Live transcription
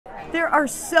There are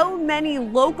so many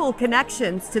local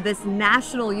connections to this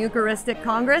National Eucharistic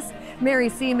Congress. Mary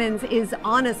Siemens is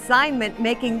on assignment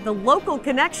making the local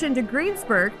connection to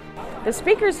Greensburg. The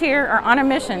speakers here are on a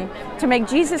mission to make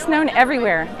Jesus known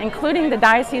everywhere, including the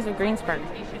Diocese of Greensburg.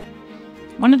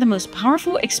 One of the most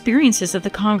powerful experiences of the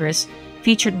Congress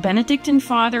featured Benedictine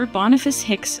Father Boniface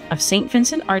Hicks of St.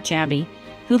 Vincent Archabbey,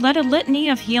 who led a litany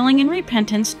of healing and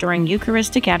repentance during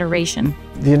Eucharistic adoration.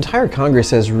 The entire Congress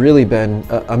has really been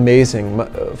amazing,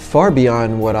 far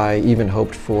beyond what I even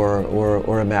hoped for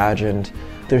or imagined.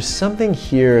 There's something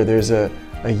here, there's a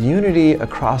unity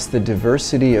across the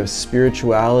diversity of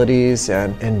spiritualities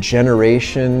and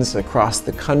generations across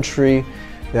the country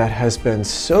that has been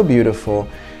so beautiful.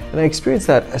 And I experienced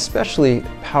that especially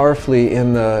powerfully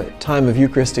in the time of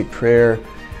Eucharistic prayer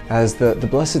as the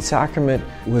Blessed Sacrament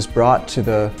was brought to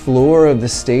the floor of the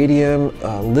stadium,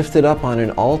 lifted up on an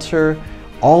altar,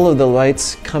 all of the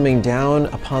lights coming down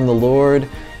upon the Lord,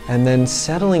 and then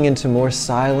settling into more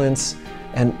silence,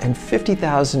 and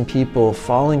 50,000 people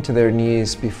falling to their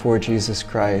knees before Jesus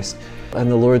Christ.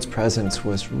 And the Lord's presence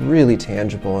was really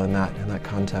tangible in that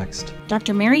context.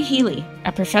 Dr. Mary Healy,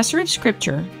 a professor of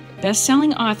Scripture,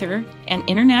 best-selling author, and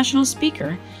international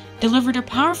speaker, delivered a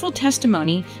powerful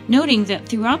testimony noting that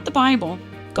throughout the Bible,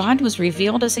 God was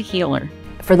revealed as a healer.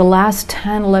 For the last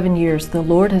 10, 11 years, the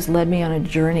Lord has led me on a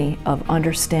journey of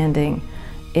understanding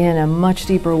in a much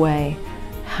deeper way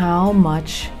how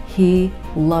much He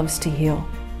loves to heal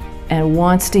and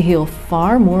wants to heal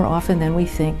far more often than we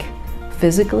think,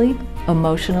 physically,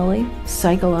 emotionally,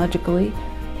 psychologically,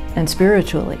 and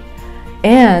spiritually.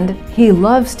 And He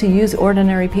loves to use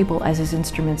ordinary people as His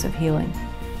instruments of healing.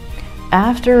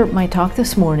 After my talk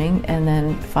this morning, and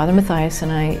then Father Matthias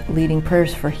and I leading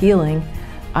prayers for healing,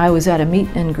 I was at a meet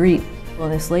and greet. Well,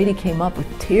 this lady came up with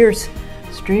tears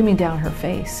streaming down her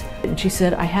face. And she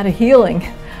said, I had a healing.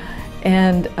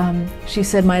 And she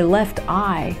said, my left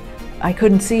eye, I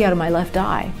couldn't see out of my left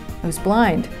eye. I was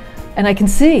blind, and I can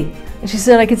see. And she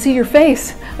said, I can see your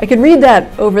face. I can read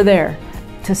that over there.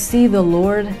 To see the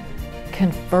Lord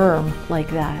confirm like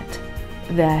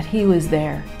that He was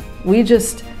there. We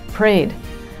just prayed.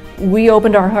 We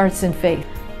opened our hearts in faith,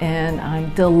 and I'm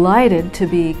delighted to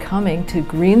be coming to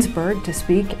Greensburg to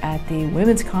speak at the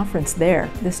Women's Conference there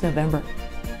this November.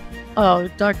 Oh,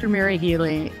 Dr. Mary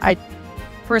Healy,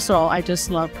 first of all, I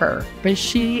just love her, but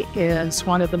she is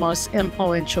one of the most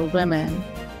influential women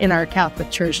in our Catholic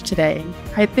Church today.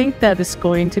 I think that it's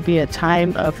going to be a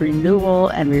time of renewal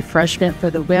and refreshment for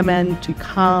the women to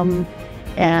come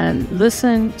and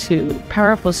listen to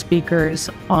powerful speakers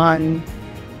on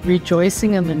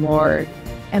rejoicing in the Lord,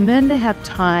 and then to have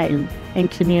time and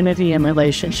community and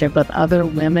relationship with other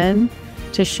women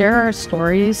to share our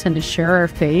stories and to share our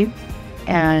faith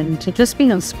and to just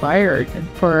be inspired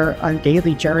for our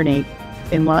daily journey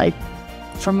in life.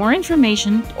 For more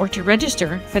information or to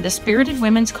register for the Spirited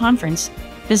Women's Conference,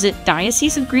 visit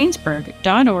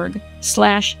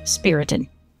dioceseofgreensburg.org/spirited.